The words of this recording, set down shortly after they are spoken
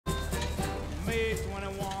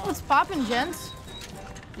What's poppin', gents?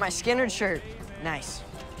 My Skinner shirt. Nice.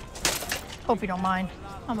 Hope you don't mind.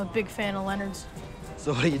 I'm a big fan of Leonard's.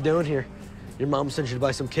 So what are you doing here? Your mom sent you to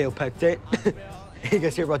buy some kaopectate? You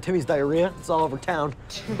guys hear about Timmy's diarrhea? It's all over town.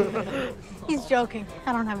 He's joking.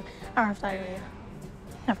 I don't have diarrhea.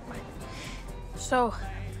 Never mind. So,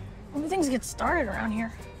 when do things get started around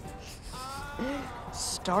here?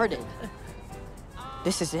 Started?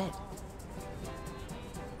 This is it.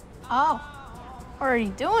 Oh, already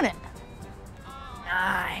doing it.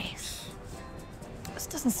 Nice. This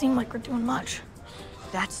doesn't seem like we're doing much.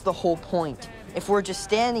 That's the whole point. If we're just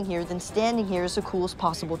standing here, then standing here is the coolest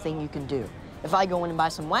possible thing you can do. If I go in and buy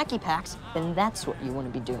some wacky packs, then that's what you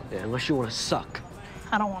want to be doing. Yeah, unless you want to suck.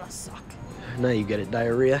 I don't want to suck. Now you get it,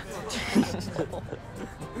 diarrhea.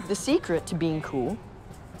 The secret to being cool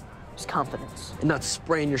is confidence. And not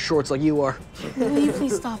spraying your shorts like you are. Will you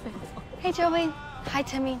please stop it? Hey, Joey. Hi,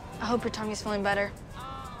 Timmy. I hope your tummy's feeling better.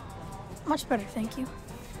 Much better, thank you.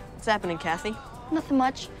 What's happening, Kathy? Nothing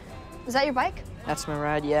much. Is that your bike? That's my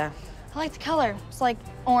ride, yeah. I like the color. It's like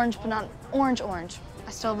orange, but not orange.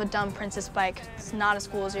 I still have a dumb princess bike. It's not as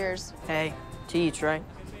cool as yours. Hey, to each, right?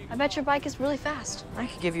 I bet your bike is really fast. I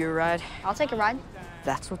could give you a ride. I'll take a ride.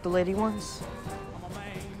 That's what the lady wants.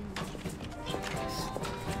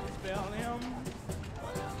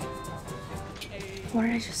 What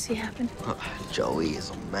did I just see happen? Joey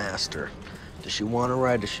is a master. Does she want to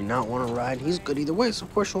ride? Does she not want to ride? He's good either way, so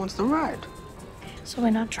of course she wants to ride. So by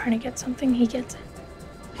not trying to get something, he gets it.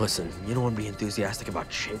 Listen, you don't want to be enthusiastic about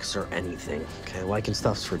chicks or anything, okay? Liking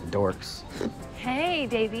stuff's for dorks. Hey,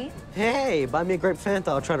 Davey. Hey, buy me a grape Fanta.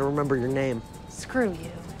 I'll try to remember your name. Screw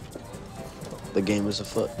you. The game is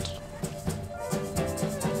afoot.